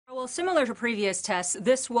Well, similar to previous tests,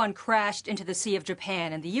 this one crashed into the Sea of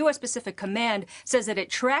Japan, and the U.S. Pacific Command says that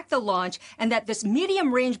it tracked the launch and that this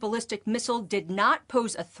medium-range ballistic missile did not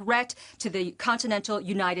pose a threat to the continental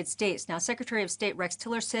United States. Now, Secretary of State Rex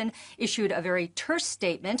Tillerson issued a very terse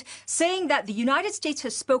statement saying that the United States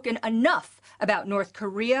has spoken enough about North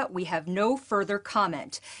Korea. We have no further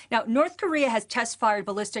comment. Now, North Korea has test-fired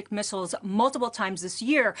ballistic missiles multiple times this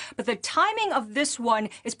year, but the timing of this one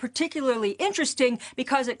is particularly interesting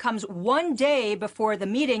because it comes one day before the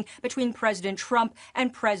meeting between President Trump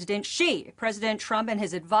and President Xi. President Trump and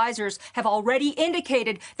his advisors have already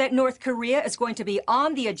indicated that North Korea is going to be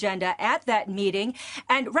on the agenda at that meeting.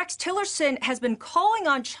 And Rex Tillerson has been calling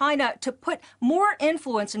on China to put more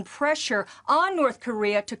influence and pressure on North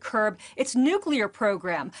Korea to curb its nuclear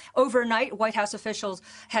program. Overnight, White House officials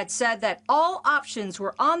had said that all options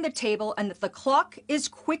were on the table and that the clock is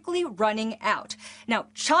quickly running out. Now,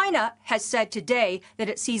 China has said today that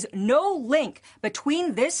it sees no link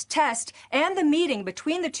between this test and the meeting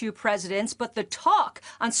between the two presidents, but the talk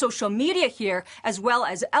on social media here, as well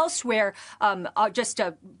as elsewhere,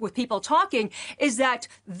 with people talking, is that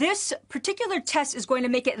this particular test is going to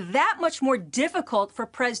make it that much more difficult for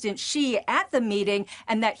President Xi at the meeting,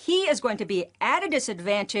 and that he is going to be at a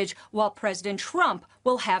disadvantage while President Trump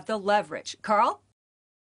will have the leverage. Carl?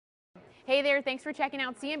 Hey there, thanks for checking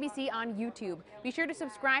out CNBC on YouTube. Be sure to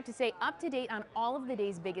subscribe to stay up to date on all of the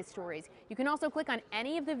day's biggest stories. You can also click on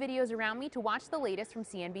any of the videos around me to watch the latest from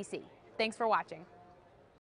CNBC. Thanks for watching.